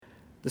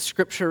The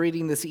scripture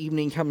reading this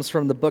evening comes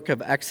from the book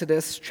of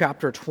Exodus,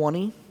 chapter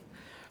 20,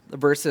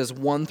 verses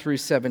 1 through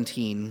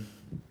 17.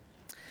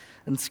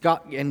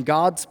 And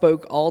God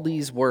spoke all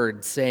these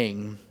words,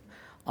 saying,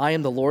 I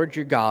am the Lord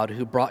your God,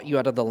 who brought you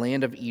out of the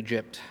land of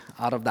Egypt,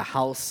 out of the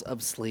house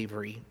of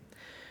slavery.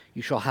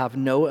 You shall have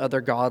no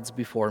other gods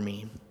before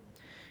me.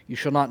 You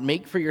shall not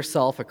make for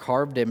yourself a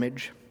carved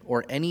image,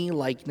 or any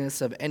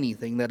likeness of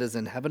anything that is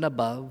in heaven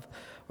above,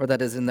 or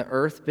that is in the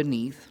earth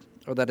beneath,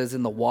 or that is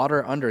in the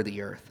water under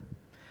the earth.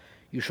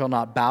 You shall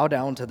not bow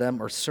down to them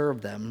or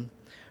serve them,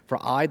 for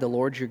I, the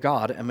Lord your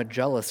God, am a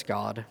jealous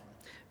God,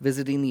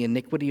 visiting the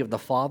iniquity of the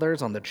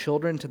fathers on the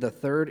children to the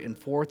third and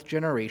fourth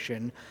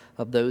generation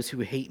of those who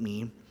hate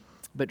me,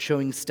 but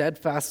showing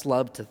steadfast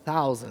love to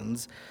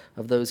thousands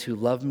of those who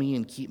love me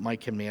and keep my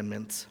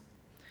commandments.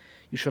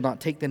 You shall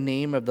not take the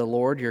name of the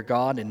Lord your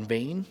God in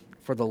vain,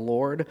 for the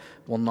Lord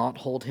will not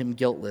hold him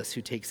guiltless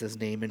who takes his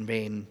name in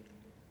vain.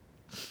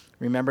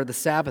 Remember the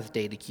Sabbath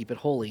day to keep it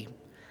holy.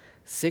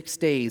 6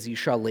 days you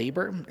shall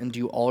labor and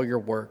do all your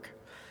work,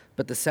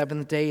 but the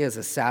seventh day is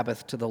a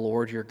Sabbath to the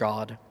Lord your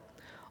God.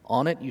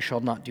 On it you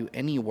shall not do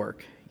any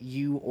work,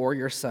 you or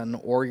your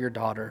son or your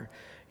daughter,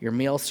 your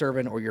male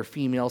servant or your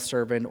female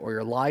servant, or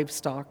your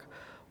livestock,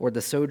 or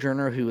the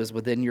sojourner who is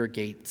within your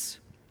gates.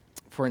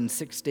 For in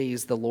 6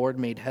 days the Lord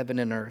made heaven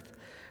and earth,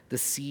 the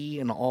sea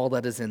and all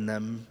that is in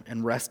them,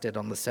 and rested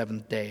on the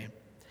seventh day.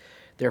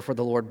 Therefore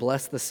the Lord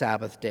blessed the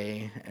Sabbath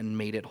day and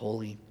made it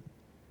holy.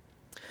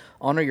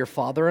 Honor your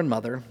father and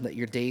mother, that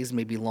your days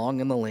may be long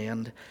in the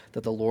land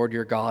that the Lord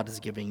your God is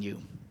giving you.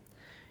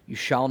 You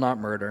shall not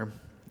murder.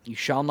 You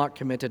shall not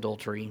commit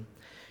adultery.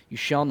 You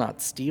shall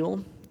not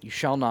steal. You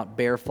shall not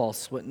bear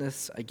false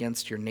witness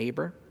against your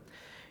neighbor.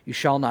 You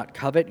shall not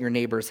covet your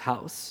neighbor's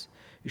house.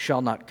 You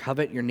shall not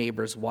covet your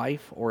neighbor's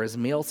wife, or his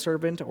male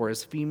servant, or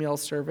his female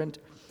servant,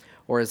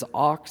 or his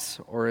ox,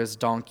 or his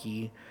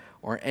donkey,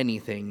 or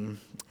anything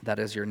that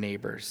is your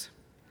neighbor's.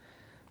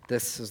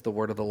 This is the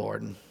word of the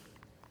Lord.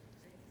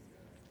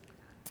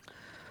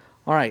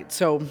 All right,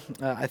 so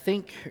I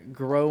think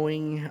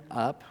growing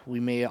up,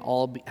 we may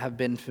all have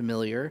been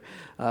familiar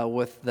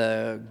with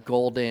the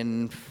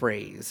golden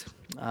phrase,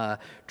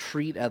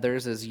 treat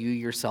others as you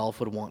yourself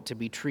would want to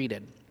be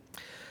treated.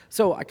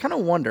 So I kind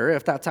of wonder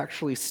if that's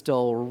actually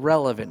still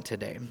relevant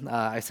today.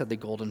 I said the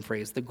golden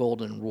phrase, the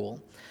golden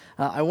rule.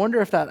 I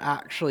wonder if that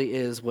actually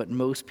is what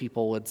most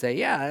people would say,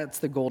 yeah, it's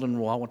the golden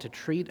rule. I want to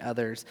treat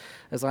others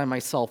as I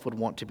myself would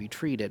want to be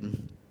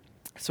treated.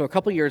 So a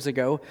couple years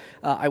ago,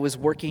 I was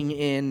working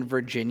in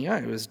Virginia.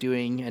 I was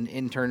doing an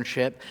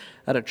internship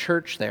at a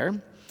church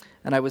there,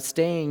 and I was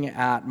staying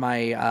at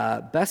my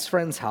best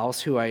friend's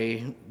house, who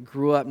I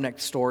grew up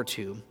next door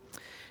to.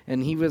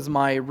 And he was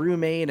my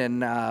roommate,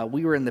 and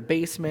we were in the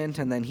basement,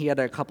 and then he had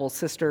a couple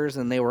sisters,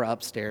 and they were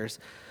upstairs.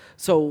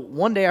 So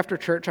one day after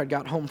church, I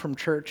got home from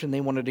church, and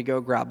they wanted to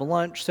go grab a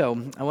lunch.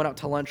 So I went out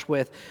to lunch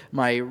with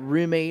my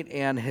roommate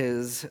and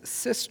his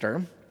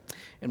sister.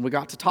 And we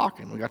got to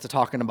talking. We got to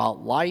talking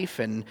about life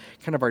and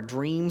kind of our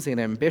dreams and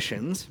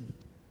ambitions.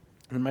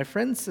 And my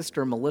friend's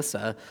sister,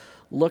 Melissa,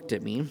 looked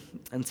at me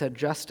and said,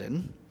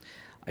 Justin,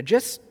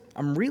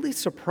 I'm really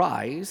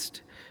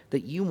surprised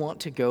that you want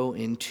to go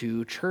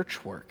into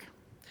church work.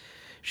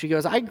 She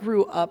goes, I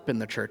grew up in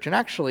the church. And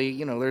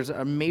actually, there's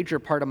a major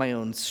part of my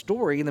own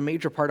story. And the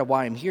major part of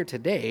why I'm here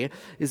today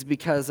is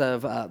because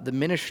of the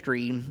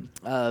ministry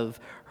of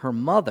her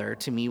mother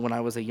to me when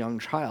I was a young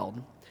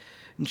child.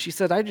 And she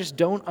said, I just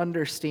don't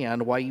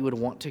understand why you would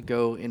want to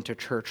go into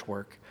church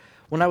work.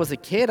 When I was a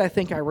kid, I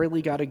think I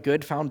really got a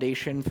good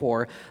foundation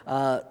for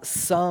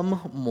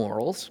some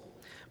morals.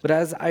 But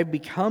as I've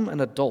become an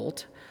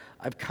adult,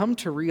 I've come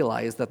to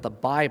realize that the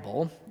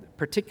Bible,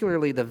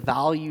 particularly the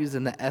values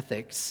and the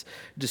ethics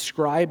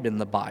described in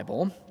the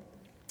Bible,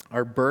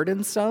 are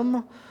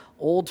burdensome,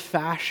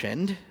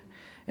 old-fashioned,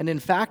 and in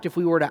fact, if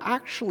we were to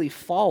actually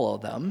follow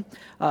them,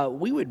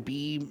 we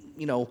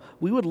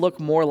would look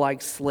more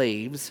like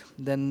slaves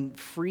than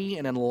free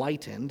and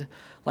enlightened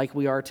like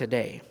we are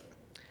today.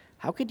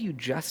 How could you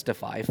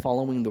justify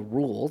following the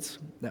rules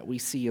that we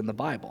see in the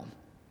Bible?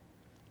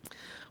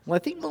 Well, I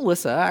think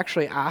Melissa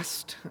actually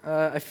asked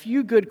a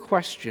few good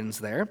questions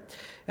there,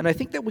 and I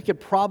think that we could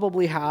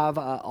probably have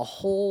a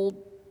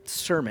whole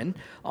sermon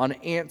on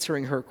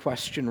answering her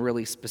question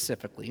really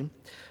specifically,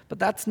 but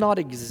that's not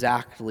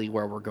exactly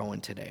where we're going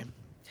today.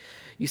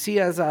 You see,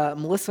 as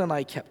Melissa and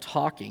I kept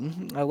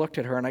talking, I looked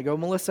at her and I go,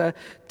 Melissa,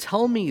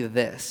 tell me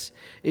this.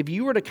 If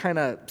you were to kind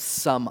of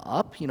sum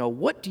up,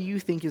 what do you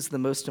think is the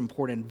most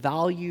important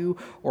value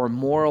or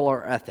moral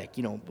or ethic?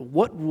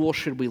 What rule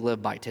should we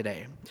live by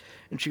today?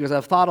 And she goes,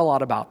 I've thought a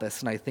lot about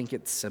this, and I think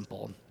it's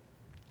simple.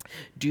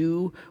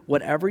 Do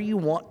whatever you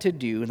want to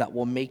do that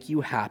will make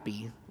you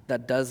happy,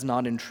 that does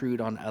not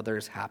intrude on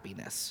others'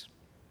 happiness.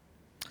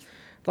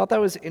 Thought that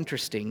was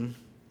interesting,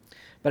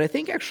 but I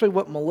think actually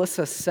what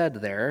Melissa said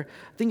there,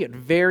 I think it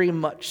very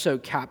much so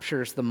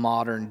captures the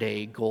modern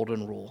day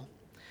golden rule.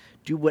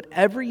 Do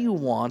whatever you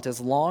want as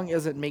long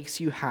as it makes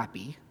you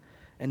happy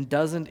and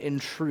doesn't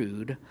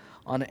intrude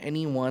on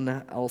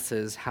anyone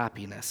else's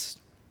happiness.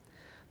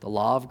 The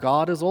law of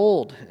God is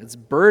old, it's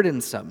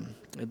burdensome,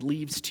 it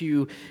leads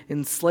to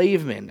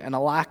enslavement and a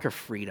lack of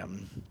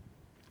freedom.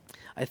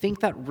 I think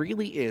that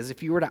really is,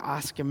 if you were to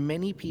ask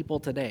many people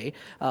today,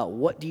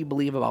 what do you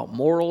believe about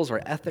morals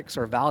or ethics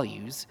or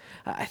values,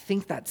 I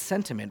think that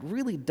sentiment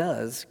really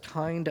does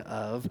kind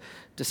of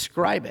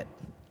describe it.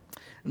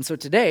 And so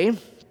today,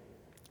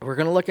 we're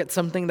going to look at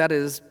something that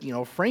is,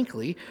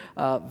 frankly,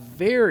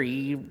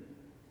 very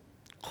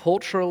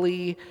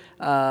culturally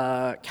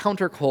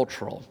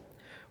countercultural.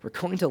 We're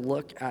going to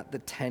look at the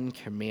Ten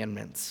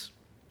Commandments.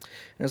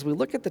 And as we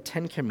look at the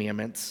Ten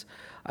Commandments,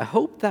 I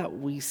hope that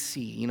we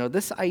see,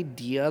 this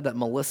idea that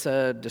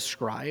Melissa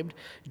described,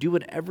 do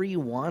whatever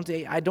you want.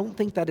 I don't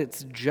think that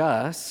it's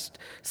just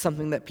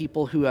something that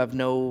people who have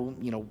no,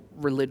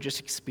 religious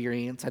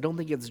experience, I don't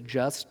think it's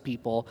just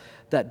people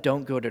that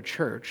don't go to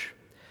church.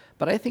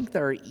 But I think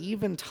there are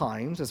even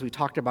times, as we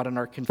talked about in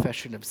our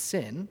confession of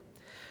sin,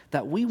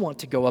 that we want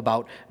to go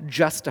about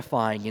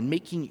justifying and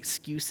making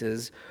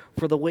excuses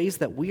for the ways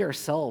that we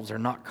ourselves are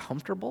not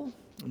comfortable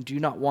and do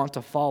not want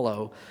to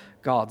follow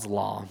God's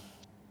law.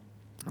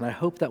 And I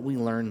hope that we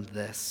learn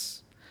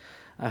this.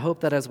 I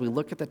hope that as we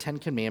look at the Ten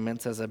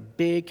Commandments as a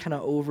big kind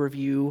of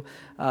overview,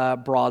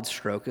 broad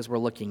stroke as we're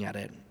looking at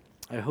it,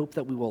 I hope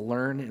that we will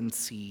learn and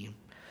see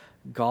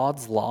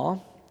God's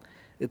law.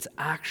 It's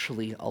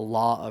actually a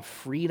law of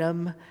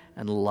freedom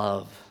and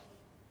love.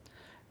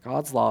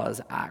 God's law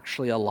is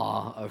actually a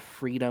law of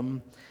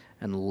freedom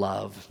and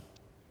love.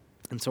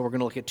 And so we're going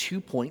to look at 2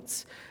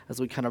 points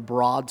as we kind of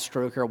broad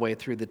stroke our way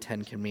through the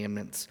Ten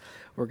Commandments.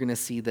 We're going to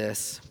see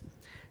this.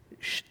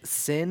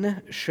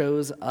 Sin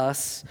shows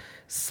us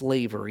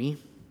slavery.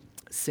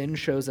 Sin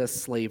shows us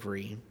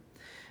slavery,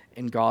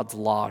 and God's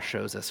law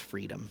shows us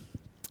freedom.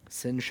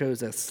 Sin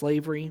shows us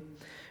slavery,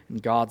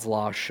 and God's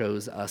law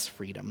shows us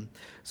freedom.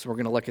 So we're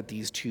going to look at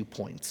these 2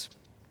 points.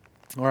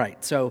 All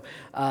right, so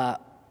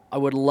I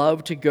would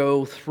love to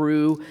go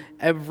through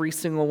every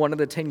single one of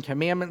the Ten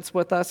Commandments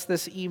with us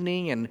this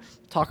evening and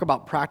talk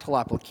about practical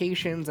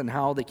applications and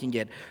how they can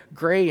get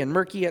gray and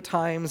murky at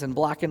times and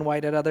black and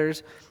white at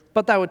others,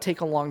 but that would take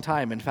a long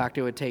time. In fact,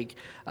 it would take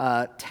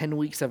 10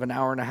 weeks of an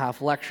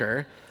hour-and-a-half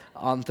lecture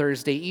on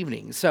Thursday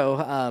evenings.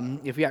 So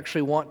if you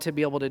actually want to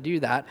be able to do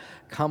that,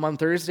 come on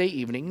Thursday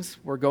evenings.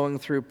 We're going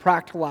through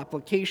practical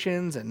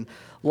applications and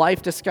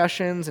life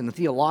discussions and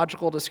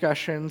theological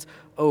discussions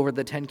over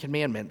the Ten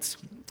Commandments,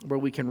 where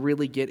we can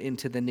really get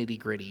into the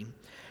nitty-gritty.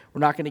 We're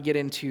not going to get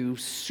into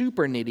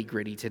super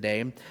nitty-gritty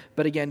today,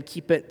 but again,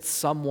 keep it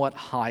somewhat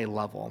high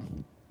level.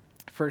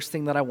 First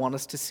thing that I want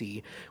us to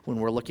see when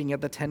we're looking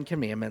at the Ten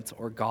Commandments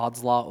or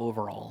God's law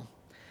overall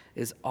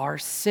is our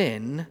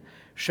sin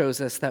shows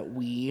us that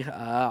we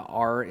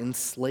are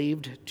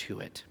enslaved to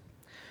it.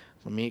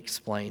 Let me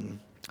explain.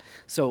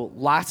 So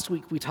last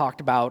week we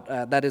talked about,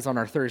 that is on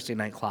our Thursday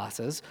night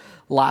classes,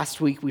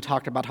 last week we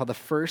talked about how the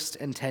first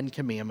and 10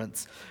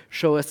 commandments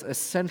show us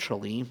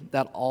essentially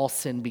that all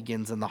sin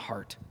begins in the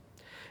heart.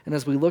 And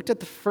as we looked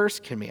at the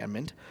first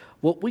commandment,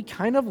 what we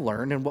kind of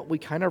learned and what we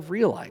kind of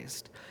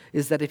realized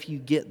is that if you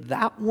get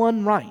that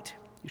one right,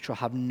 you shall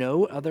have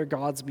no other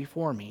gods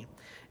before me.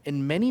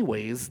 In many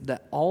ways,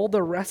 that all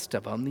the rest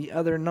of them, the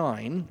other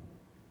 9,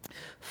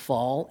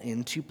 fall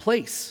into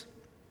place.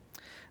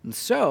 And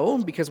so,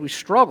 because we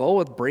struggle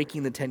with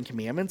breaking the 10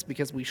 commandments,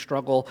 because we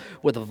struggle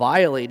with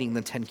violating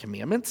the 10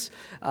 commandments,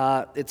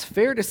 it's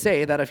fair to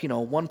say that if,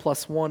 1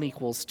 plus 1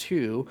 equals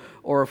 2,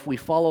 or if we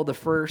follow the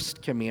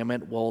first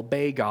commandment, we'll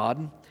obey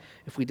God.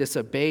 If we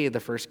disobey the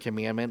first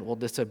commandment, we'll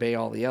disobey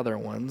all the other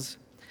ones.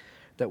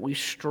 That we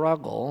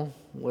struggle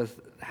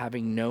with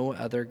having no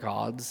other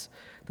gods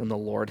than the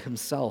Lord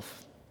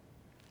himself.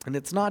 And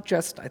it's not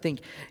just, I think,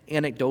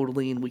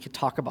 anecdotally, and we could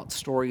talk about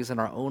stories in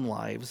our own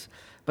lives,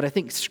 but I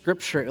think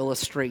Scripture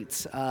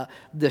illustrates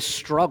this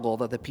struggle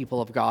that the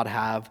people of God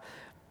have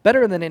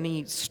better than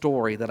any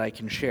story that I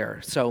can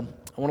share. So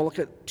I want to look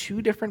at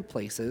 2 different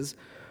places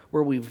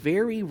where we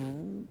very,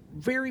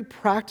 very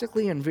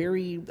practically and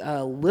very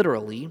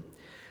literally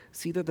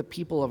see that the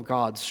people of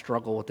God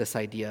struggle with this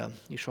idea,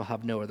 you shall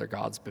have no other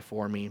gods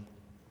before me.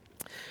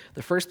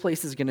 The first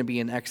place is going to be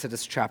in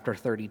Exodus chapter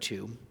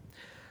 32.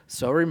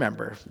 So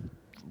remember,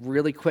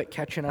 really quick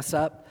catching us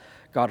up,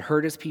 God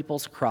heard his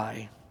people's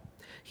cry.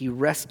 He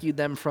rescued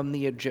them from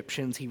the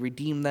Egyptians. He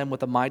redeemed them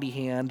with a mighty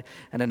hand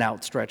and an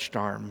outstretched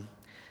arm.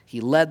 He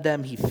led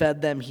them, he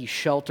fed them, he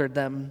sheltered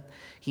them.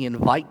 He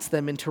invites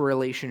them into a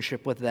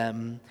relationship with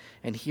them.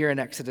 And here in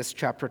Exodus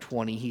chapter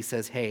 20, he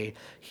says, hey,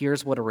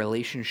 here's what a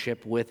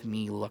relationship with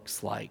me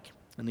looks like.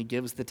 And he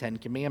gives the 10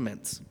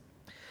 commandments.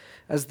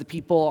 As the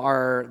people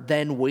are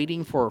then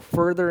waiting for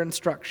further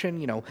instruction,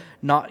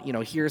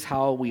 here's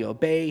how we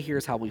obey,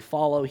 here's how we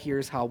follow,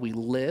 here's how we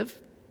live,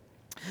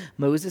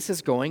 Moses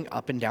is going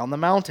up and down the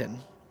mountain.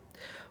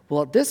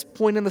 Well, at this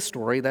point in the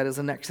story, that is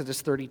in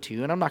Exodus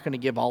 32, and I'm not going to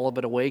give all of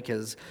it away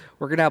because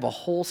we're going to have a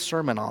whole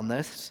sermon on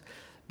this,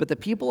 but the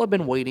people have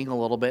been waiting a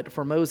little bit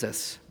for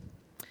Moses,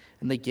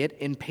 and they get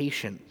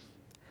impatient.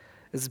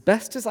 As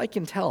best as I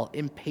can tell,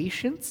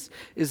 impatience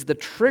is the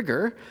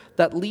trigger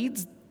that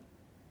leads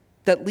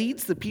that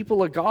leads the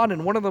people of God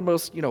in one of the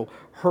most,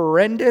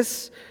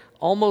 horrendous,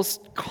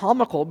 almost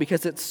comical,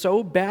 because it's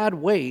so bad,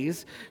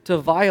 ways to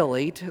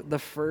violate the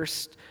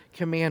first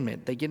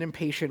commandment. They get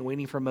impatient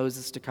waiting for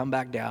Moses to come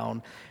back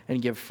down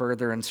and give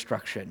further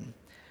instruction.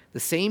 The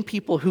same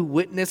people who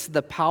witness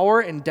the power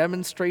and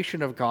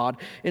demonstration of God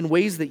in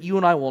ways that you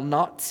and I will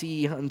not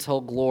see until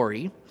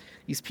glory.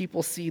 These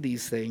people see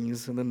these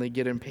things and then they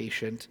get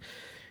impatient.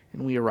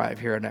 And we arrive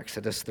here in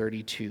Exodus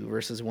 32,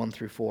 verses 1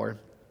 through 4.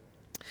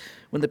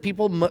 When the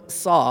people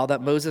saw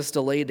that Moses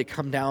delayed to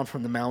come down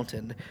from the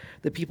mountain,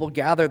 the people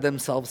gathered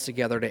themselves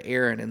together to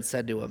Aaron and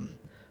said to him,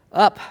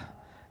 "Up,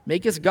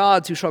 make us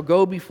gods who shall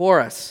go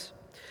before us.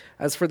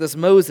 As for this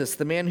Moses,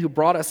 the man who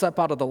brought us up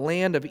out of the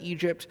land of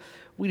Egypt,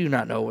 we do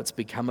not know what's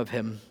become of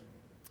him."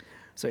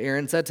 So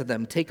Aaron said to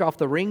them, "Take off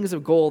the rings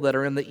of gold that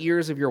are in the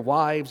ears of your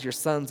wives, your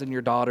sons, and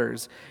your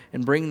daughters,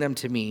 and bring them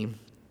to me."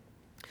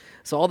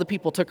 So all the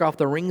people took off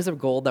the rings of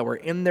gold that were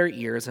in their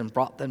ears and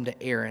brought them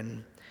to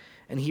Aaron.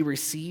 And he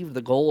received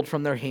the gold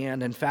from their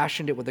hand and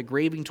fashioned it with a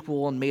graving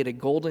tool and made a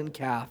golden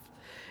calf.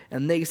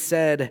 And they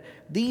said,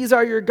 "These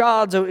are your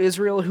gods, O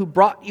Israel, who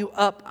brought you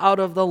up out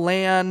of the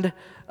land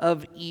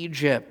of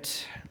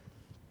Egypt."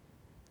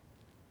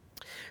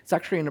 It's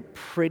actually a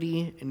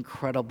pretty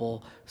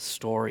incredible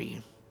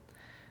story.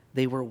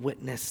 They were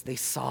witness. They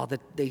saw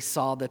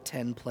the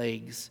 10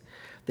 plagues.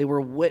 They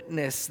were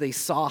witness. They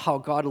saw how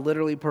God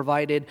literally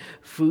provided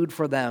food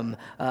for them.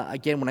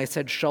 Again, when I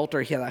said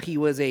shelter, he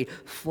was a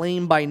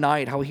flame by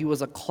night, how he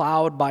was a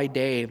cloud by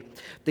day.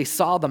 They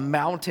saw the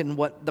mountain,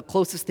 what the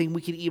closest thing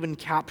we could even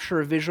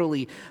capture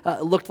visually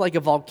looked like a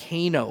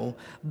volcano.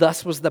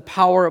 Thus was the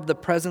power of the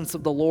presence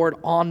of the Lord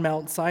on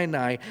Mount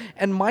Sinai.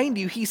 And mind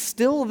you, he's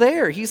still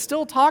there. He's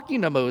still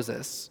talking to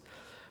Moses.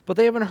 But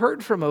they haven't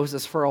heard from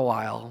Moses for a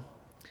while.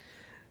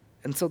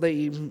 And so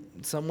they, in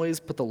some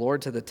ways, put the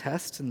Lord to the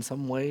test. In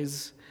some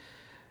ways,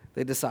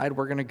 they decide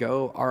we're going to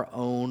go our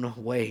own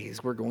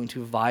ways. We're going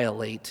to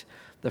violate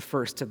the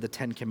first of the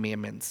 10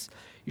 commandments.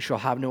 You shall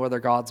have no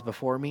other gods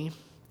before me.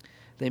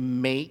 They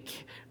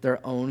make their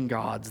own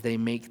gods. They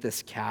make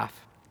this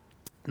calf.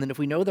 And then if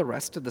we know the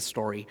rest of the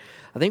story,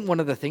 I think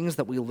one of the things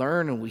that we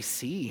learn and we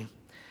see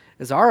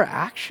is our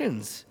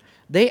actions.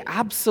 They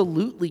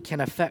absolutely can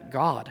affect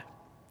God.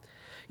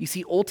 You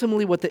see,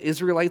 ultimately what the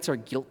Israelites are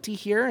guilty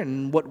here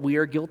and what we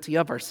are guilty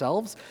of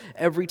ourselves,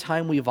 every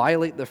time we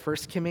violate the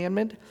first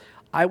commandment,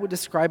 I would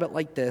describe it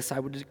like this. I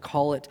would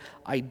call it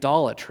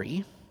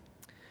idolatry.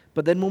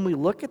 But then when we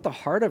look at the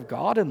heart of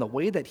God and the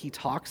way that he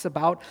talks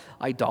about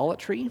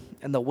idolatry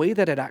and the way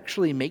that it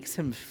actually makes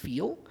him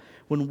feel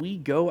when we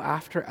go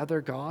after other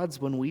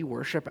gods, when we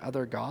worship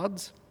other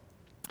gods,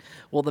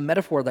 well, the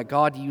metaphor that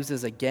God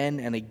uses again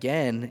and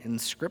again in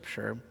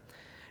Scripture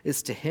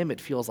is, to him it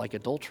feels like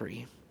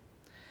adultery.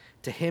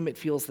 To him, it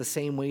feels the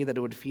same way that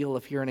it would feel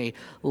if you're in a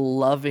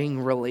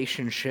loving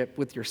relationship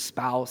with your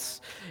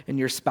spouse and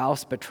your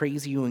spouse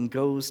betrays you and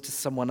goes to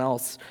someone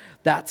else.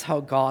 That's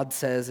how God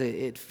says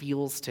it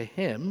feels to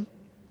him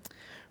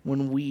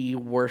when we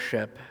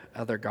worship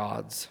other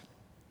gods.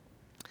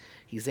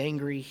 He's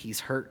angry,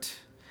 he's hurt.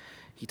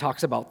 He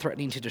talks about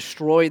threatening to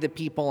destroy the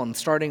people and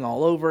starting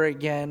all over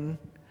again.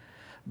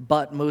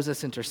 But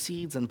Moses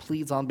intercedes and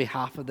pleads on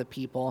behalf of the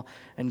people,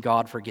 and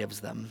God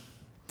forgives them.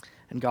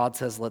 And God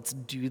says, let's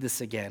do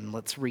this again.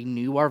 Let's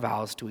renew our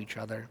vows to each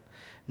other.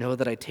 Know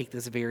that I take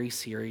this very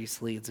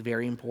seriously. It's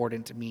very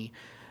important to me.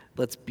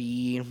 Let's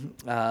be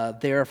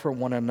there for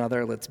one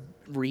another. Let's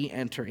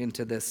re-enter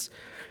into this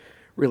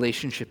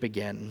relationship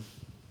again.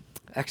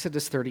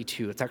 Exodus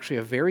 32, it's actually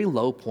a very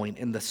low point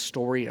in the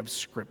story of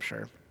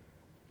Scripture.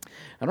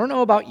 I don't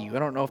know about you. I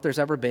don't know if there's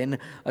ever been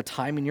a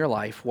time in your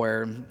life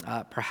where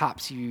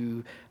perhaps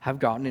you have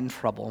gotten in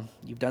trouble.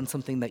 You've done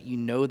something that you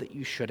know that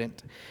you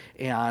shouldn't,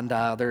 and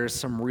there's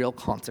some real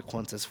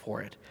consequences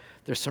for it.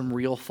 There's some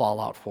real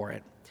fallout for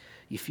it.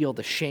 You feel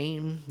the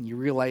shame. You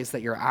realize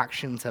that your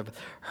actions have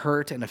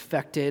hurt and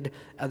affected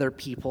other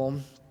people,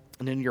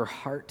 and in your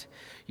heart,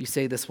 you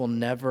say, this will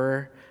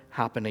never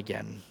happen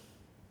again.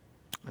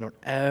 I don't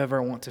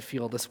ever want to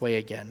feel this way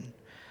again.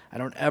 I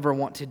don't ever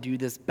want to do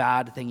this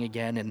bad thing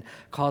again and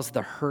cause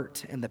the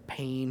hurt and the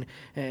pain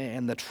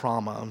and the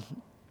trauma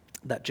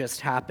that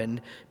just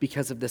happened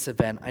because of this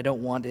event. I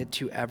don't want it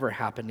to ever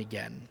happen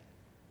again.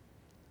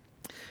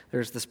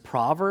 There's this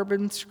proverb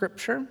in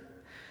Scripture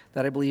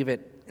that I believe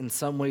it in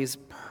some ways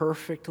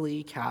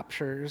perfectly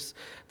captures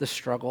the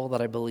struggle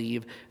that I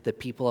believe the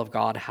people of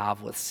God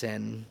have with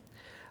sin.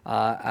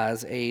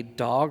 As a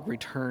dog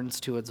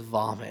returns to its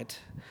vomit,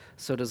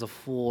 so does a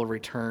fool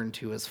return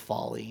to his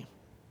folly.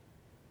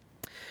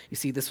 You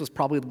see, this was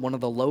probably one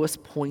of the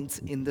lowest points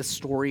in the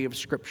story of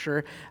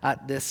Scripture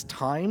at this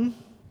time.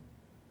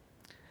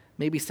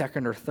 Maybe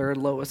second or third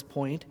lowest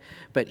point.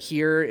 But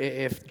here,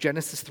 if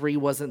Genesis 3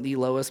 wasn't the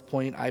lowest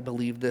point, I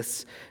believe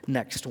this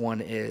next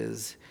one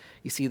is.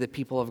 You see, the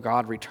people of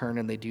God return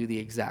and they do the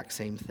exact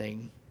same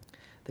thing.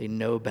 They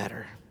know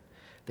better.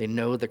 They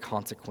know the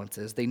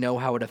consequences. They know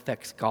how it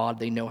affects God.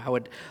 They know how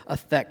it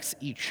affects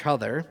each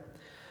other.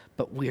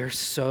 but we are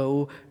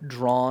so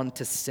drawn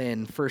to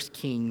sin. 1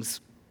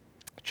 Kings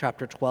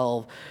chapter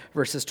 12,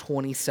 verses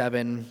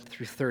 27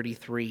 through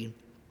 33.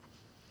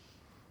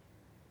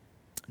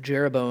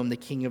 Jeroboam, the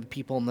king of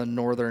people in the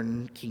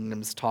northern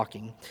kingdoms,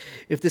 talking.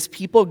 If this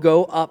people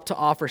go up to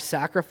offer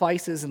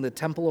sacrifices in the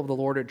temple of the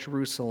Lord at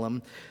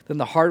Jerusalem, then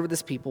the heart of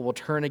this people will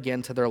turn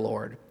again to their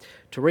Lord,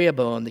 to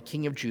Rehoboam, the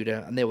king of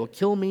Judah, and they will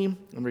kill me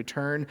and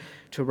return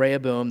to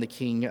Rehoboam, the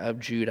king of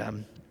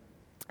Judah.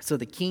 So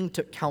the king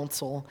took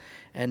counsel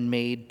and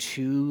made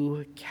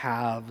 2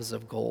 calves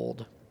of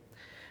gold.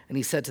 And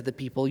he said to the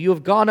people, "You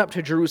have gone up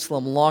to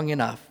Jerusalem long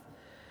enough.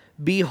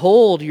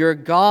 Behold your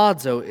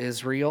gods, O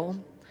Israel,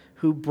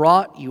 who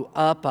brought you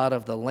up out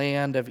of the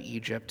land of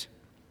Egypt."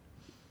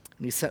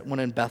 And he set one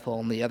in Bethel,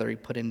 and the other he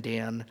put in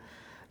Dan.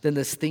 Then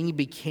this thing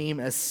became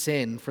a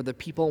sin, for the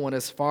people went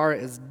as far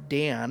as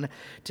Dan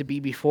to be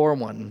before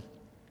one.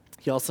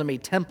 He also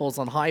made temples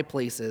on high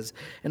places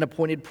and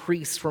appointed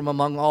priests from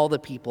among all the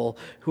people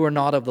who are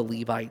not of the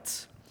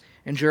Levites.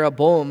 And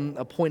Jeroboam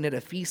appointed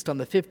a feast on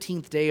the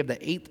 15th day of the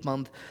 8th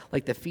month,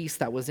 like the feast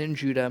that was in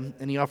Judah,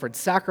 and he offered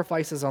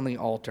sacrifices on the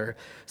altar.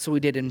 So he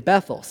did in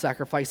Bethel,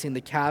 sacrificing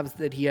the calves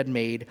that he had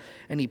made,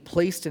 and he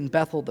placed in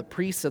Bethel the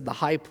priests of the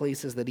high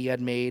places that he had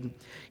made.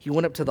 He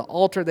went up to the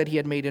altar that he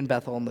had made in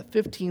Bethel on the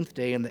 15th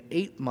day in the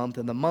 8th month,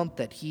 in the month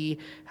that he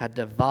had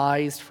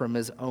devised from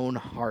his own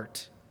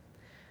heart.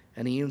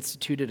 And he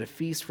instituted a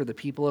feast for the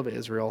people of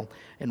Israel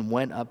and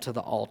went up to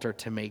the altar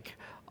to make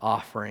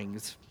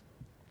offerings.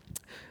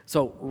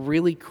 So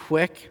really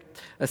quick,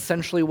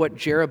 essentially what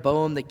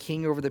Jeroboam, the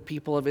king over the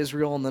people of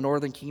Israel in the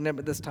northern kingdom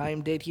at this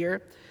time, did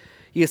here,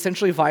 he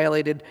essentially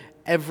violated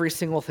every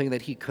single thing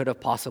that he could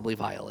have possibly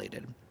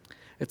violated.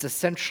 It's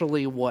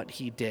essentially what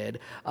he did.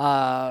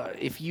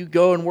 If you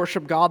go and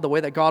worship God the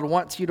way that God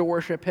wants you to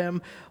worship him,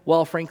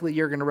 well, frankly,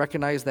 you're going to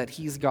recognize that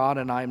he's God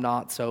and I'm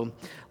not, so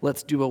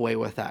let's do away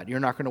with that. You're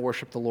not going to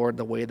worship the Lord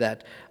the way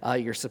that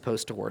you're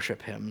supposed to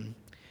worship him.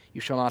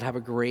 You shall not have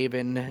a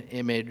graven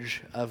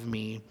image of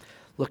me.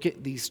 Look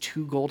at these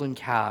 2 golden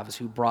calves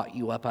who brought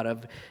you up out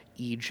of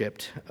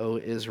Egypt, O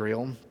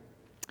Israel.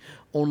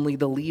 Only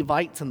the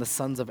Levites and the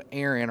sons of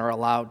Aaron are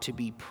allowed to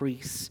be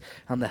priests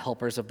and the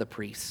helpers of the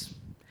priests.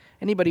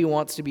 Anybody who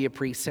wants to be a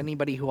priest,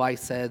 anybody who I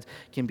said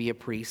can be a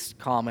priest,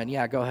 comment,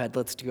 yeah, go ahead,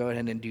 let's go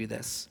ahead and do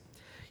this.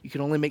 You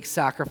can only make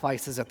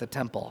sacrifices at the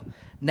temple.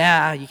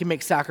 Nah, you can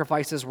make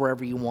sacrifices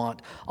wherever you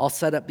want. I'll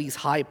set up these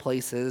high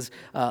places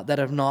that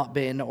have not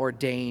been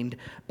ordained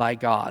by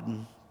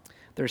God.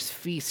 There's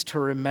feasts to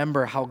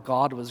remember how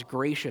God was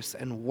gracious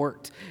and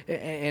worked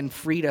and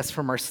freed us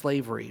from our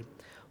slavery.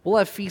 We'll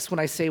have feasts when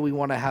I say we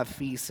want to have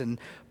feasts and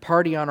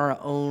party on our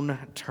own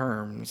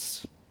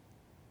terms.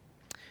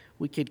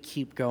 We could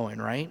keep going,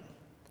 right?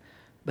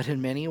 But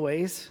in many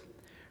ways,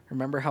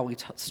 remember how we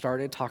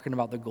started talking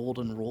about the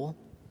golden rule?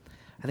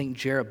 I think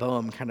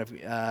Jeroboam kind of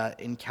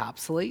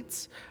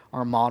encapsulates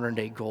our modern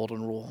day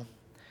golden rule.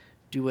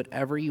 Do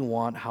whatever you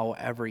want,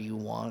 however you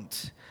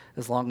want,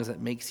 as long as it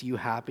makes you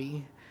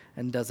happy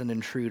and doesn't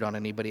intrude on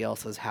anybody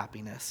else's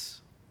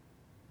happiness.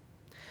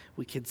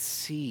 We could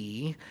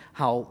see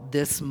how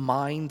this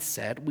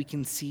mindset, we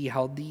can see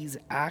how these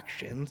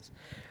actions,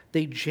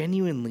 they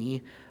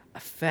genuinely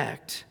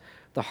affect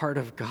the heart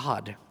of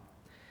God.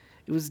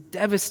 It was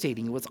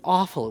devastating, it was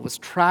awful, it was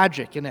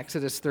tragic in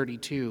Exodus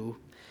 32.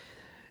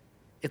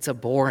 It's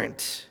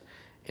abhorrent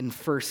in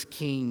 1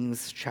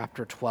 Kings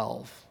chapter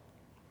 12.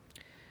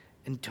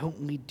 And don't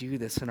we do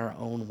this in our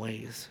own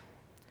ways?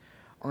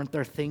 Aren't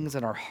there things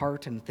in our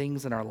heart and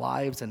things in our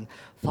lives and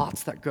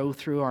thoughts that go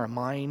through our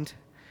mind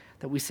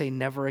that we say,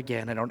 never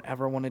again, I don't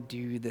ever want to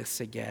do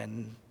this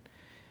again,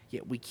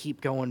 yet we keep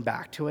going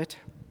back to it?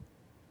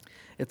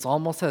 It's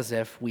almost as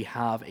if we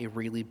have a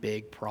really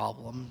big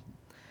problem.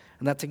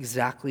 And that's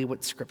exactly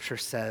what Scripture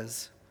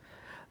says,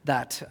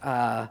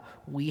 that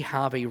we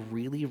have a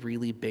really,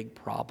 really big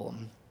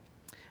problem.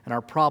 And our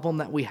problem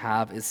that we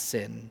have is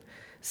sin.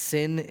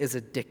 Sin is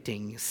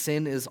addicting.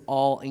 Sin is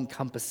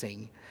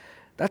all-encompassing.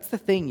 That's the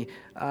thing.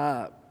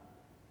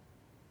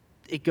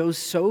 It goes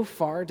so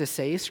far to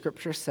say,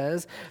 Scripture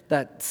says,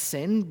 that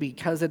sin,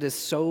 because it is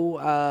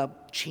so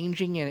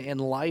changing and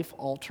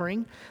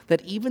life-altering,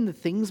 that even the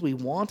things we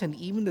want and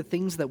even the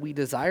things that we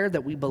desire,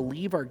 that we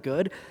believe are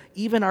good,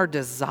 even our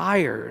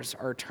desires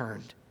are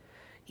turned.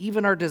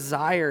 Even our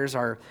desires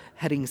are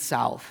heading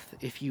south,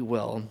 if you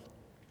will.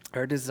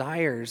 Our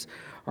desires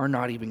are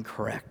not even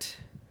correct.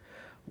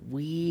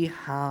 We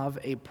have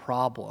a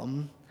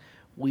problem.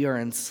 We are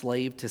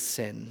enslaved to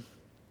sin.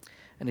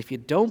 And if you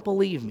don't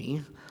believe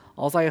me,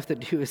 all I have to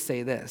do is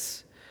say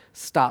this: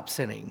 stop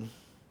sinning.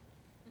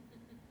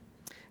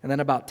 And then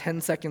about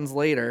 10 seconds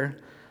later,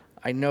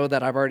 I know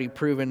that I've already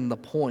proven the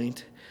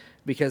point,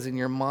 because in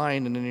your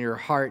mind and in your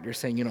heart, you're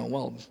saying,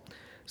 well,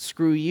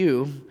 screw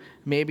you,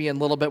 maybe in a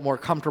little bit more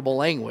comfortable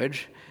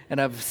language, and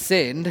I've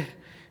sinned,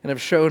 and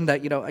have shown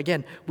that,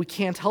 again, we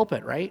can't help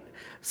it, right?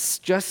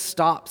 Just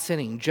stop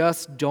sinning.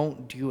 Just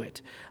don't do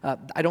it.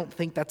 I don't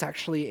think that's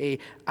actually a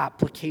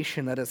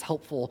application that is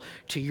helpful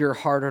to your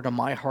heart or to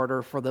my heart,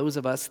 or for those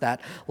of us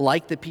that,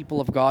 like the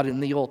people of God in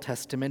the Old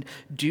Testament,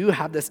 do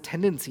have this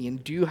tendency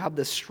and do have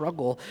this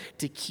struggle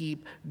to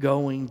keep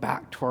going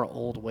back to our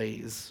old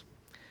ways.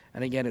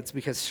 And again, it's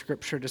because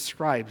Scripture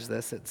describes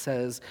this. It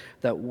says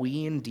that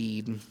we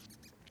indeed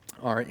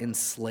are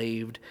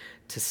enslaved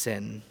to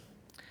sin.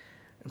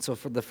 And so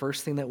for the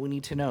first thing that we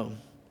need to know,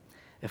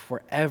 if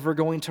we're ever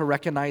going to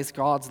recognize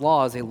God's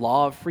law as a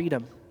law of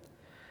freedom,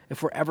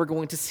 if we're ever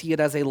going to see it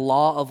as a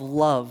law of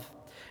love,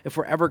 if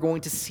we're ever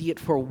going to see it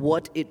for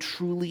what it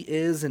truly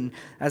is, and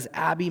as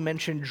Abby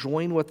mentioned,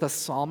 join with the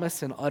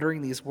psalmist in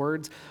uttering these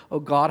words, "Oh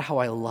God, how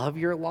I love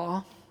your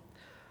law,"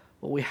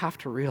 well, we have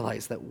to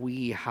realize that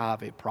we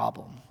have a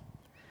problem.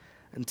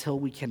 Until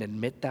we can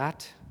admit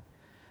that,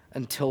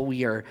 until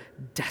we are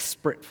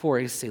desperate for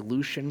a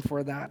solution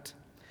for that,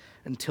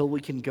 until we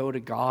can go to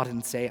God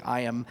and say, I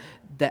am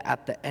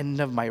at the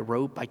end of my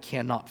rope, I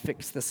cannot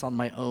fix this on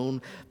my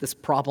own, this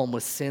problem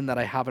with sin that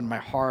I have in my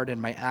heart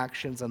and my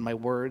actions and my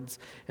words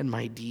and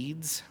my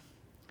deeds,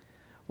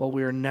 well,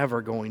 we are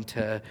never going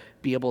to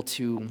be able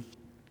to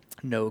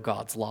know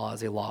God's law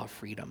as a law of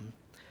freedom.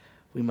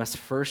 We must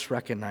first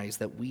recognize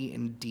that we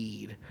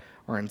indeed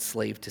are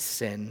enslaved to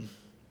sin.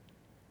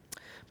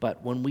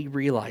 But when we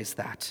realize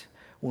that,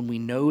 when we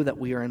know that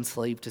we are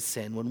enslaved to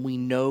sin, when we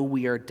know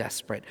we are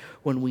desperate,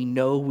 when we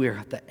know we're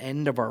at the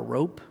end of our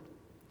rope,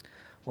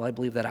 well, I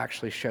believe that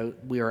actually shows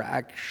we are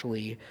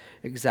actually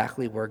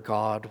exactly where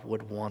God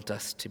would want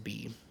us to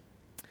be.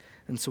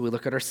 And so we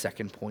look at our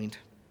second point.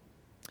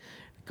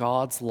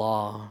 God's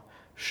law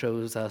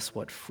shows us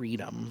what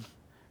freedom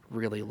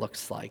really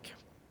looks like.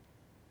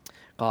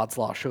 God's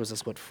law shows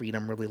us what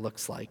freedom really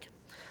looks like.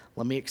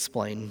 Let me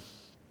explain.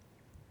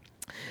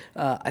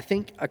 I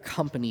think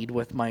accompanied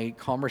with my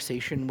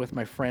conversation with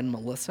my friend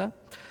Melissa,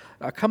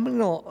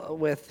 accompanied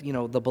with,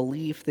 the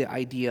belief, the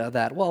idea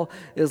that, well,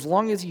 as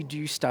long as you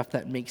do stuff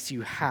that makes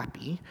you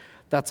happy,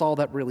 that's all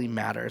that really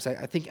matters.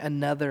 I think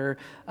another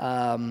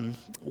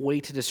way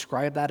to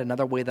describe that,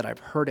 another way that I've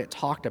heard it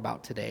talked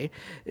about today,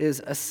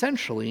 is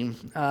essentially,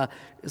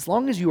 as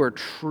long as you are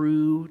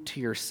true to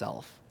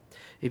yourself,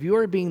 if you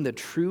are being the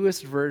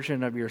truest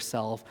version of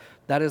yourself,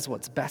 that is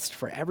what's best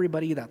for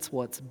everybody, that's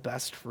what's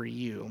best for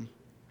you.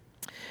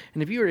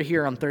 And if you were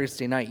here on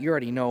Thursday night, you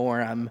already know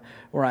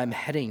where I'm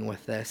heading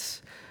with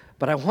this.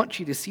 But I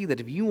want you to see that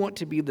if you want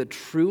to be the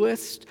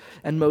truest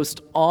and most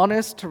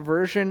honest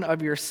version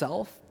of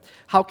yourself,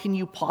 how can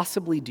you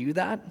possibly do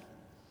that?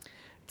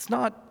 It's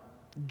not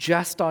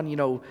just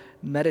on,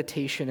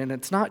 meditation, and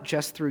it's not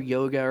just through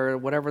yoga or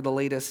whatever the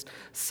latest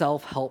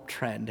self-help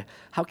trend.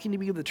 How can you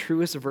be the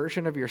truest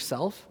version of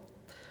yourself?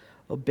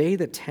 Obey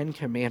the 10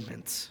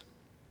 Commandments.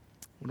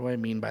 What do I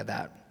mean by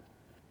that?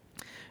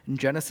 In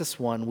Genesis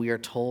 1, we are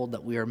told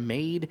that we are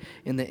made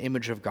in the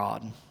image of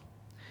God.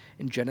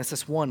 In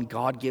Genesis 1,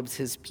 God gives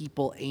his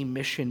people a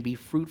mission: be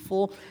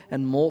fruitful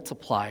and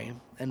multiply,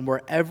 and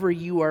wherever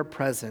you are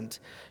present,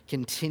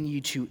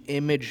 continue to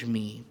image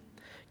me.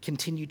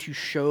 Continue to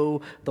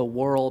show the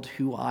world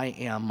who I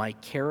am, my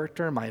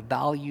character, my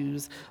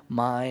values,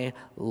 my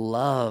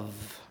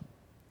love.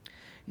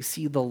 You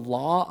see, the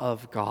law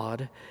of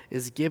God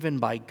is given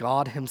by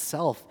God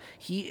himself.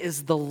 He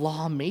is the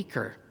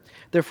lawmaker.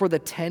 Therefore, the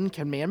 10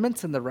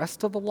 Commandments and the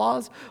rest of the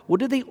laws, what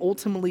do they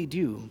ultimately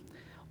do?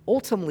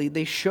 Ultimately,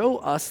 they show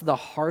us the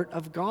heart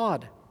of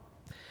God.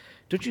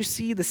 Don't you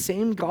see the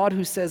same God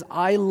who says,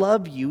 I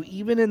love you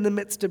even in the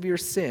midst of your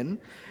sin,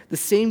 the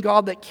same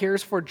God that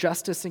cares for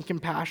justice and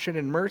compassion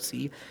and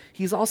mercy,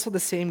 he's also the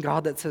same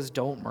God that says,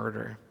 don't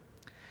murder.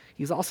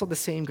 He's also the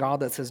same God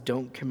that says,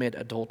 don't commit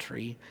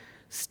adultery.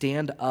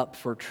 Stand up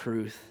for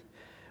truth.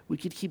 We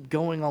could keep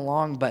going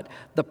along, but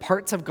the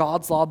parts of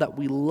God's law that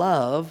we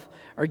love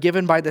are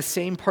given by the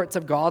same parts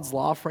of God's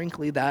law,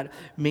 frankly, that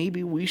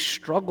maybe we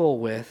struggle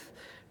with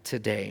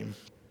today.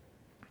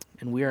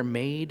 And we are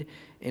made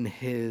in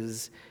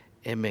his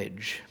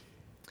image.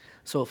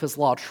 So if his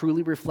law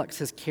truly reflects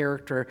his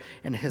character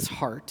and his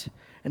heart,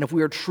 and if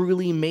we are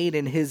truly made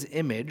in his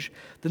image,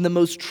 then the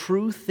most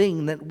true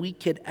thing that we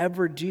could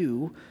ever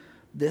do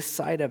this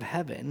side of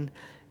heaven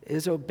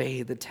is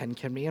obey the 10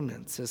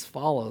 Commandments, is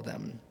follow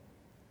them.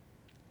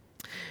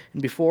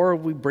 And before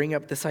we bring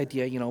up this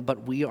idea,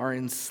 but we are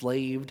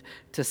enslaved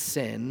to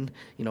sin,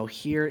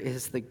 here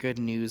is the good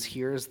news.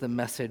 Here is the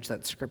message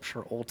that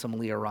Scripture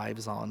ultimately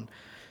arrives on.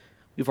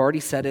 We've already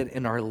said it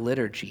in our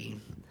liturgy,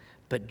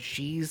 but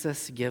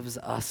Jesus gives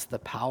us the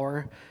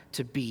power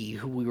to be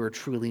who we were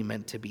truly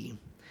meant to be.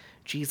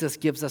 Jesus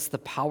gives us the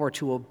power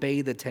to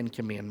obey the 10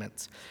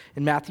 Commandments.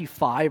 In Matthew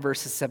 5,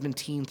 verses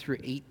 17 through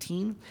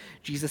 18,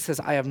 Jesus says,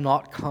 I have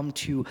not come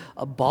to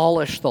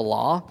abolish the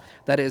law.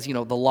 That is,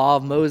 the law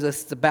of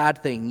Moses, it's a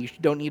bad thing. You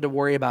don't need to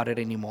worry about it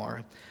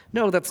anymore.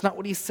 No, that's not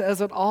what he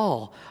says at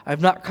all. I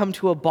have not come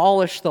to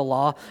abolish the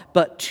law,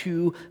 but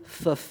to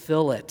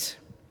fulfill it.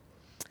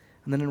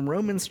 And then in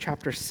Romans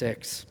chapter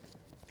 6,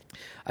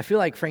 I feel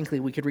like, frankly,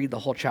 we could read the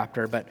whole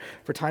chapter, but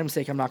for time's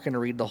sake, I'm not going to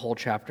read the whole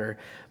chapter.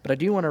 But I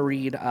do want to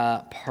read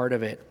part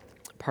of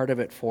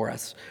it for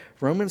us.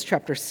 Romans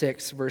chapter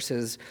 6,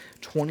 verses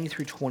 20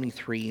 through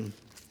 23.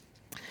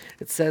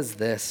 It says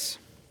this: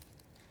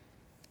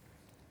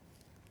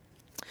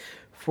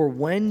 "For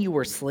when you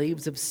were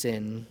slaves of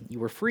sin, you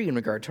were free in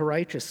regard to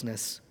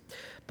righteousness.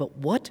 But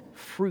what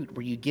fruit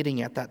were you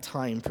getting at that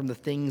time from the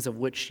things of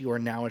which you are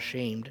now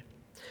ashamed?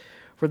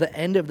 For the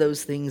end of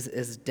those things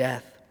is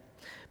death.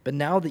 But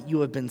now that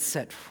you have been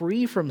set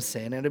free from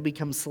sin and have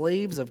become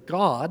slaves of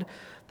God,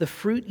 the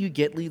fruit you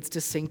get leads to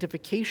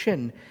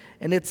sanctification,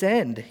 and its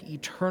end,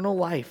 eternal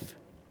life.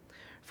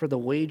 For the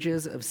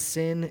wages of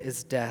sin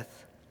is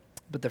death,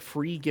 but the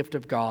free gift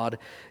of God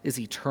is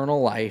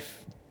eternal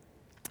life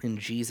in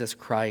Jesus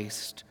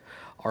Christ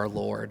our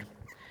Lord."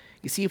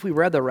 You see, if we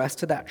read the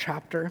rest of that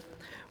chapter,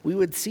 we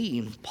would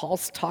see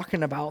Paul's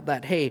talking about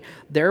that, hey,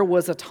 there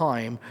was a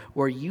time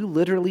where you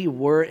literally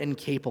were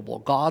incapable.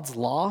 God's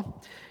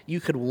law, you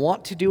could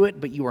want to do it,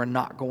 but you are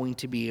not going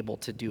to be able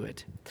to do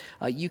it.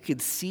 You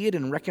could see it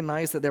and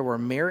recognize that there were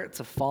merits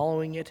of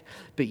following it,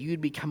 but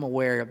you'd become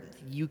aware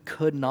you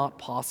could not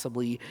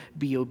possibly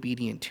be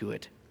obedient to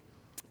it.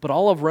 But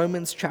all of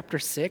Romans chapter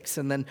 6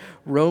 and then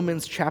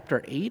Romans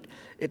chapter 8,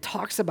 it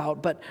talks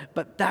about, but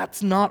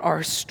that's not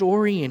our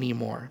story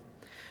anymore.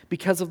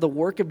 Because of the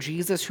work of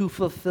Jesus who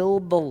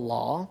fulfilled the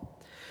law,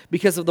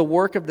 because of the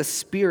work of the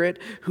Spirit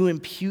who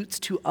imputes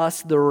to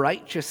us the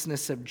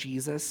righteousness of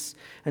Jesus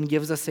and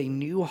gives us a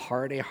new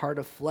heart, a heart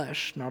of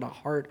flesh, not a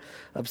heart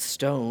of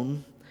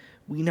stone,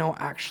 we now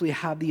actually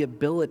have the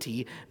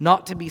ability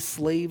not to be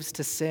slaves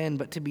to sin,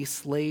 but to be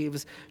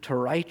slaves to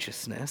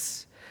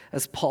righteousness,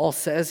 as Paul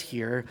says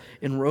here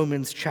in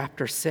Romans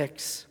chapter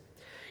 6.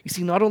 You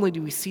see, not only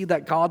do we see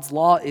that God's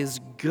law is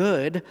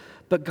good,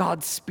 but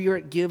God's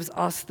Spirit gives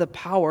us the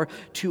power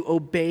to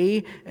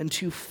obey and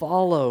to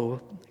follow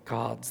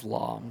God's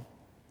law.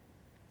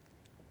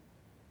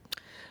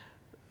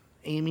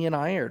 Amy and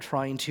I are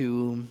trying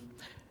to,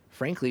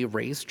 frankly,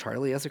 raise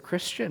Charlie as a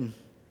Christian.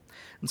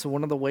 And so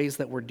one of the ways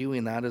that we're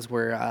doing that is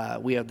where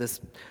we have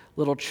this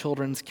little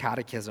children's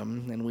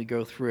catechism, and we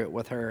go through it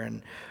with her.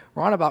 And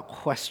we're on about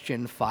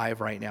question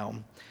 5 right now.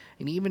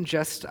 And even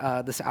just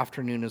this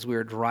afternoon as we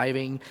were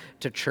driving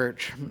to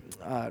church,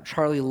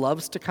 Charlie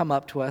loves to come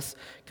up to us,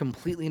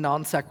 completely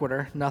non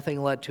sequitur,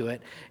 nothing led to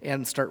it,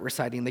 and start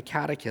reciting the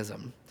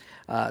catechism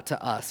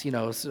to us.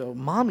 So,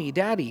 Mommy,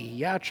 Daddy,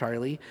 yeah,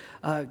 Charlie,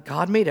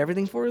 God made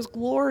everything for his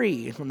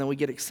glory. And then we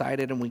get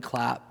excited and we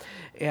clap.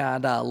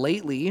 And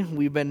lately,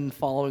 we've been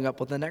following up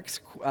with the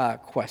next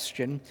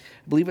question.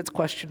 I believe it's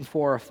question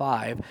 4 or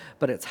 5,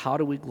 but it's how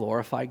do we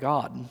glorify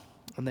God?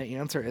 And the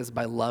answer is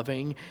by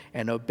loving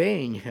and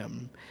obeying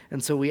him.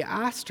 And so we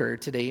asked her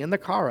today in the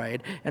car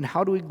ride, and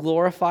how do we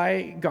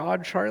glorify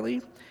God,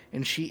 Charlie?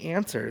 And she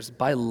answers,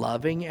 by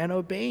loving and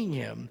obeying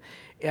him.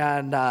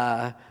 And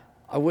I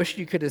wish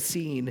you could have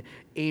seen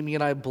Amy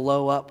and I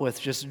blow up with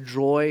just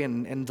joy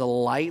and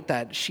delight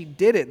that she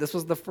did it. This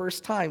was the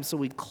first time. So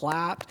we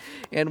clapped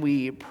and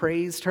we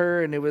praised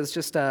her, and it was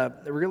just a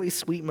really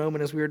sweet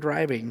moment as we were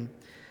driving.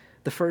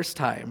 The first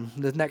time.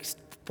 The next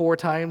 4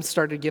 times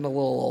started getting a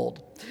little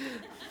old.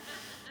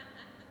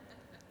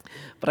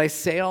 But I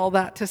say all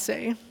that to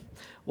say,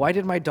 why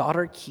did my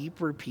daughter keep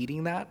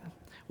repeating that?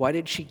 Why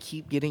did she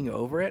keep getting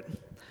over it?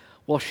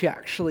 Well,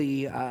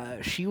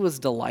 she was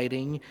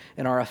delighting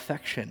in our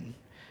affection.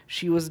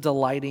 She was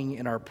delighting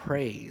in our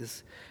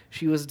praise.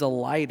 She was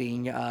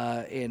delighting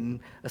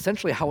in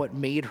essentially how it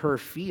made her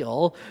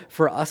feel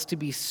for us to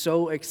be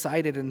so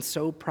excited and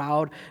so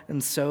proud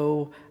and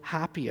so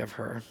happy of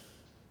her.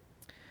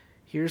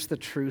 Here's the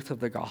truth of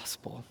the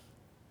gospel,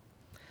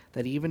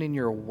 that even in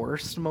your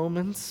worst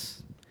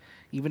moments,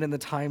 even in the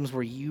times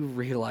where you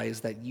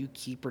realize that you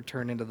keep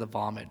returning to the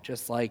vomit,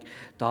 just like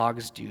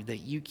dogs do, that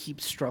you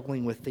keep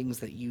struggling with things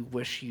that you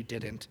wish you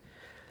didn't,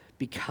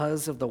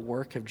 because of the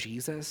work of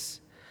Jesus,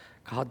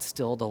 God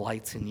still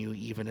delights in you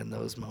even in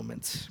those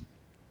moments.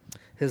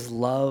 His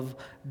love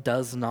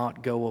does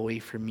not go away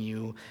from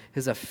you.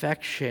 His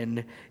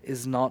affection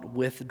is not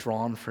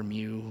withdrawn from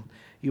you.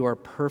 You are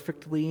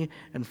perfectly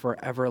and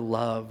forever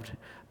loved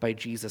by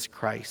Jesus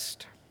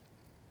Christ.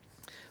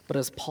 But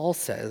as Paul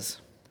says,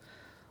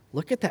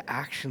 look at the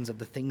actions of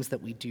the things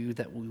that we do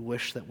that we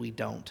wish that we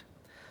don't.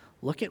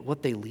 Look at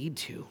what they lead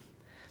to.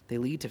 They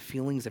lead to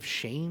feelings of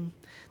shame.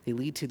 They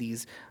lead to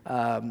these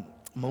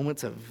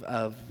moments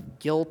of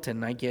guilt,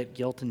 and I get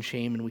guilt and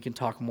shame, and we can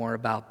talk more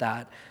about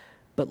that.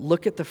 But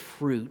look at the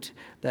fruit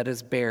that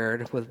is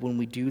bared when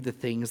we do the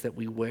things that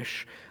we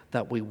wish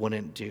that we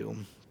wouldn't do.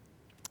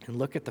 And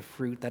look at the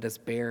fruit that is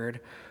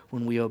bared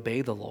when we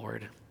obey the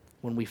Lord,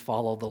 when we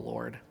follow the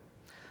Lord.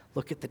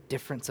 Look at the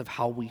difference of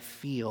how we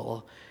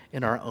feel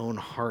in our own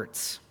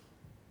hearts.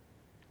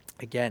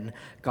 Again,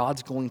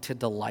 God's going to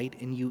delight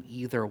in you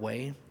either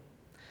way,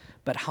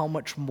 but how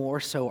much more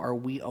so are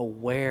we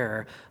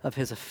aware of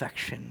his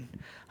affection?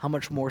 How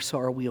much more so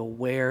are we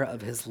aware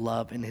of his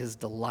love and his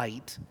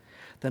delight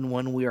than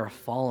when we are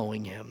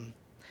following him?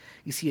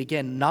 You see,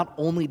 again, not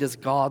only does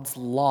God's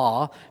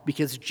law,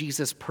 because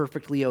Jesus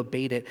perfectly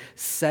obeyed it,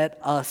 set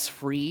us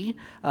free,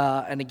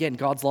 and again,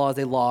 God's law is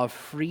a law of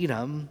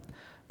freedom,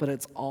 but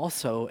it's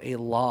also a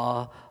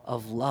law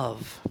of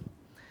love.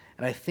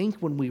 And I think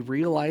when we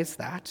realize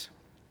that,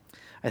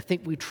 I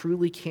think we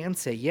truly can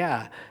say,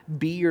 yeah,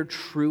 be your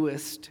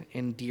truest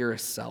and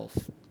dearest self.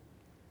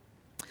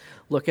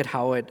 Look at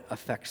how it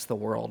affects the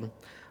world. I'm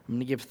going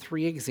to give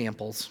 3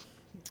 examples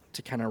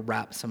to kind of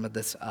wrap some of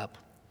this up.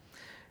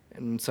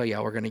 And so,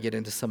 we're going to get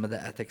into some of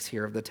the ethics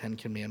here of the 10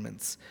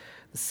 Commandments.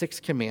 The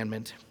 6th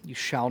commandment, you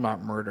shall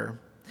not murder.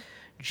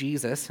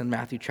 Jesus in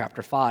Matthew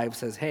chapter 5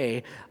 says,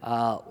 hey,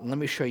 let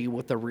me show you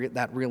what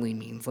that really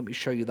means. Let me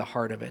show you the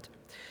heart of it.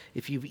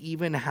 If you've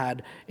even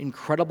had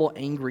incredible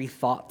angry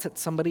thoughts at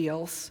somebody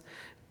else,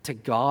 to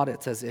God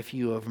it's as if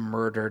you have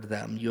murdered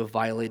them. You have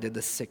violated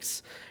the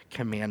 6th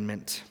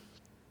commandment.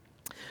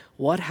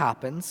 What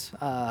happens?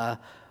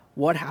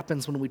 What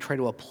happens when we try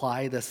to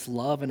apply this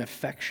love and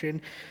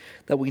affection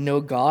that we know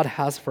God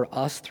has for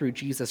us through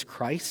Jesus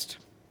Christ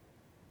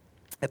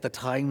at the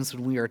times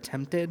when we are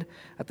tempted,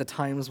 at the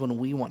times when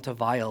we want to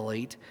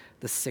violate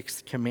the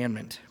 6th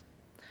commandment?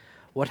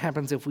 What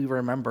happens if we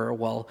remember,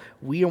 well,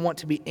 we want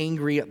to be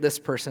angry at this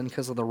person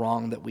because of the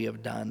wrong that we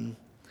have done?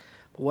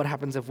 But what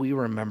happens if we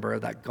remember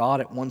that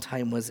God at one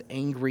time was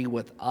angry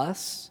with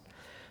us,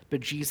 but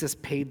Jesus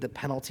paid the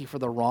penalty for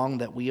the wrong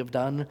that we have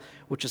done,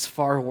 which is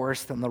far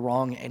worse than the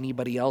wrong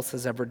anybody else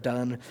has ever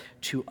done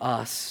to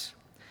us?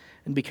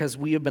 And because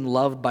we have been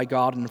loved by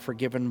God and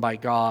forgiven by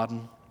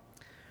God,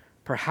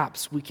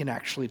 perhaps we can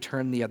actually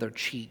turn the other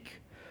cheek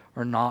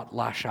or not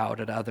lash out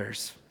at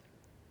others.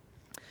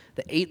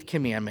 The 8th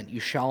commandment,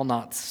 you shall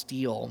not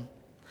steal.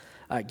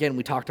 Again,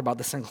 we talked about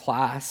this in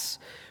class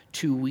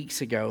 2 weeks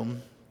ago.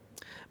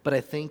 But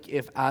I think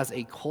if as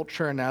a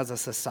culture and as a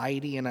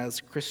society and as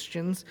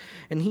Christians,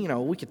 and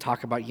we could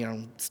talk about,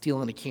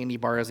 stealing a candy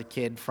bar as a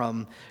kid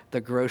from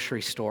the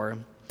grocery store.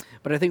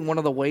 But I think one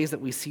of the ways that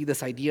we see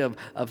this idea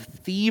of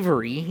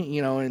thievery,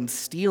 and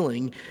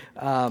stealing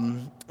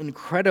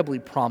incredibly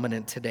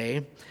prominent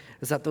today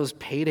is that those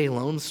payday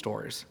loan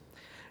stores.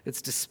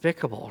 It's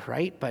despicable,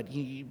 right? But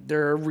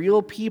there are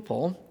real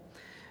people,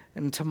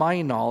 and to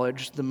my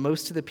knowledge,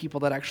 most of the people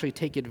that actually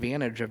take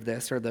advantage of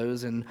this are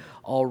those in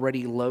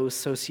already low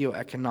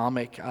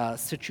socioeconomic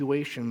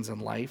situations in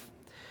life.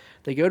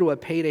 They go to a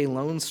payday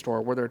loan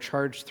store where they're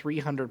charged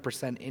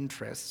 300%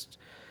 interest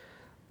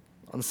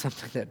on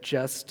something that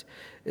just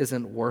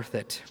isn't worth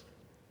it.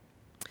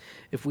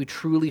 If we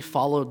truly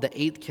followed the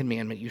 8th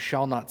commandment, you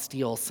shall not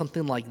steal,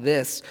 something like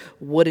this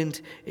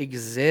wouldn't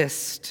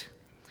exist.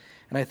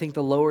 And I think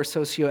the lower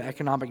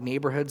socioeconomic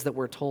neighborhoods that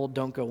we're told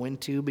don't go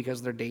into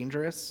because they're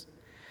dangerous,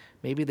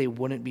 maybe they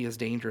wouldn't be as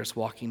dangerous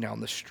walking down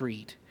the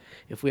street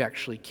if we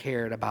actually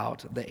cared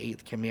about the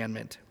 8th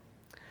commandment.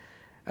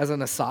 As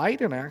an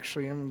aside, and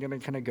actually I'm going to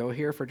kind of go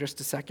here for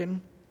just a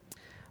second,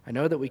 I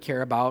know that we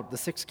care about the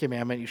 6th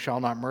commandment, you shall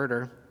not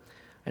murder.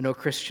 I know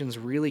Christians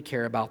really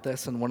care about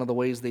this, and one of the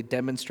ways they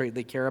demonstrate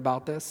they care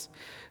about this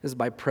is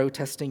by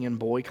protesting and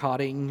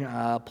boycotting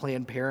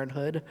Planned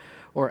Parenthood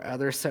or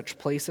other such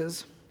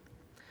places.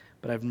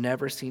 But I've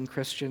never seen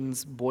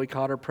Christians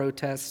boycott or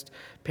protest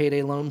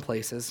payday loan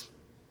places.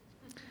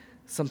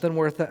 Something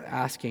worth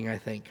asking, I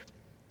think.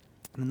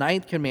 The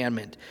 9th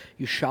commandment,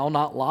 you shall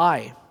not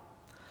lie.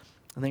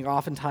 I think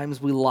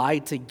oftentimes we lie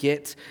to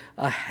get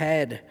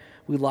ahead.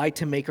 We lie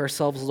to make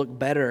ourselves look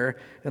better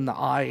in the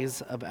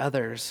eyes of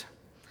others.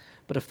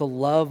 But if the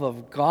love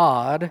of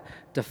God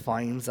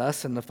defines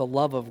us, and if the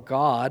love of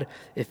God,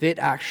 if it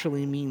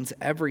actually means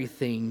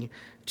everything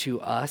to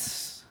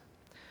us,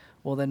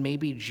 well, then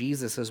maybe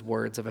Jesus'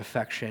 words of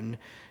affection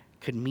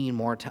could mean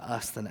more to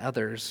us than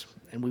others,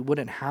 and we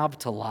wouldn't have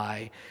to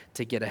lie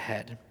to get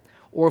ahead.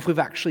 Or if we've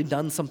actually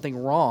done something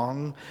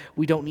wrong,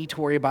 we don't need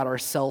to worry about our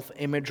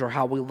self-image or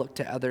how we look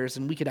to others,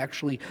 and we could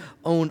actually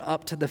own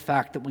up to the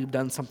fact that we've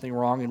done something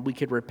wrong, and we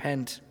could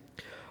repent.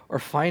 Or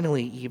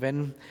finally,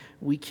 even,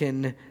 we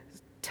can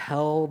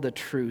tell the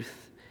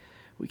truth.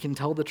 We can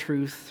tell the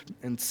truth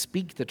and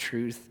speak the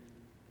truth,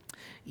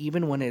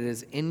 even when it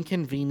is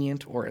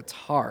inconvenient or it's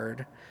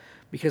hard,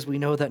 because we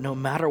know that no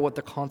matter what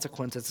the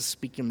consequences of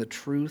speaking the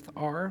truth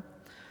are,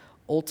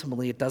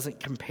 ultimately it doesn't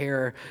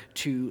compare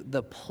to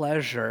the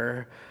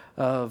pleasure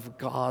of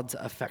God's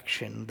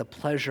affection, the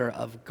pleasure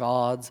of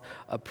God's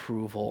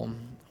approval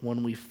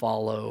when we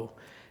follow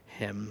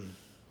Him.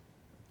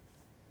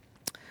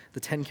 The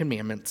 10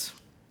 Commandments,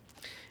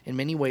 in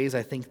many ways,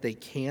 I think they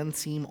can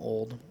seem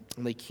old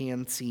and they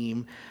can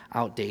seem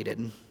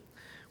outdated.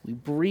 We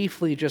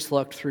briefly just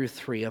looked through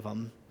 3 of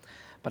them.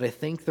 But I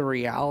think the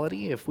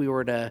reality, if we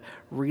were to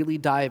really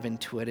dive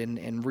into it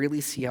and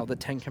really see how the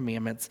 10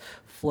 Commandments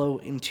flow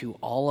into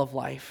all of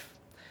life,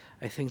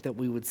 I think that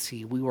we would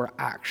see we were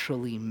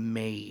actually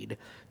made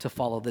to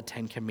follow the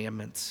 10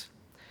 Commandments.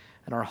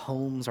 And our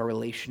homes, our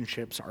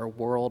relationships, our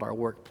world, our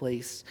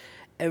workplace,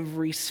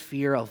 every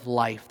sphere of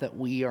life that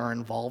we are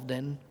involved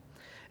in,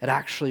 it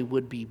actually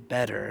would be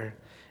better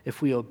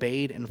if we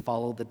obeyed and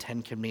followed the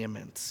 10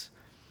 Commandments.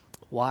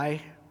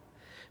 Why?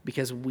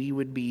 because we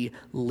would be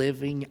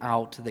living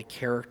out the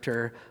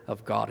character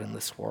of God in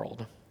this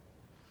world.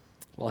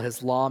 While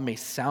his law may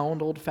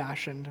sound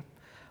old-fashioned,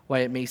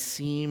 while it may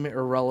seem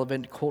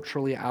irrelevant,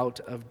 culturally out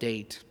of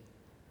date,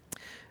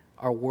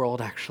 our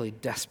world actually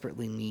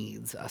desperately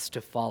needs us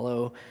to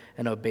follow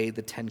and obey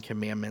the Ten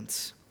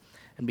Commandments.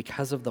 And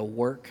because of the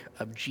work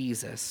of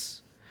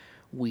Jesus,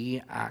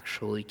 we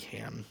actually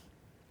can.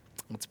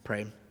 Let's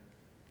pray.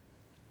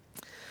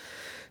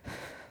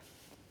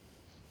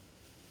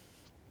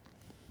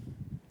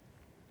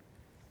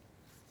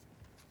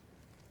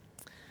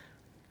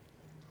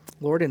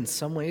 Lord, in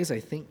some ways, I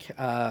think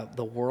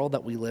the world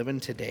that we live in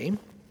today,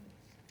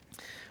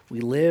 we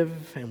live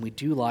and we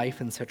do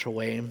life in such a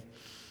way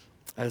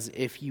as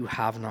if you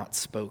have not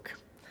spoke,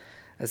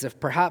 as if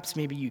perhaps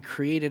maybe you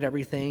created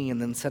everything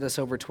and then set us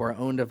over to our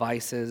own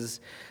devices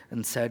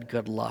and said,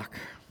 good luck.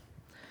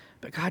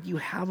 But God, you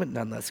haven't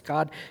done this.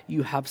 God,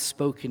 you have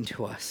spoken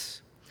to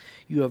us.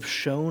 You have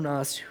shown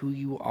us who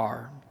you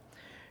are,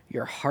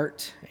 your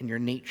heart and your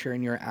nature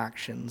and your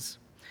actions.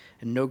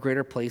 In no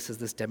greater place is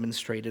this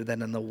demonstrated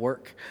than in the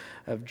work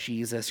of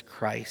Jesus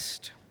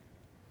Christ.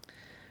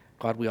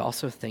 God, we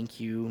also thank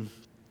you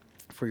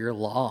for your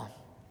law.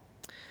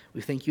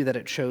 We thank you that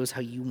it shows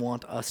how you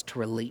want us to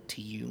relate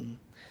to you.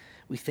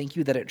 We thank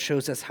you that it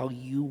shows us how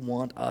you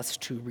want us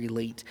to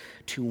relate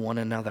to one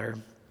another.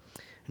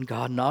 And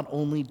God, not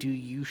only do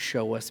you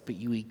show us, but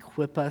you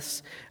equip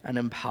us and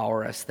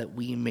empower us that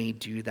we may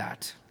do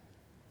that.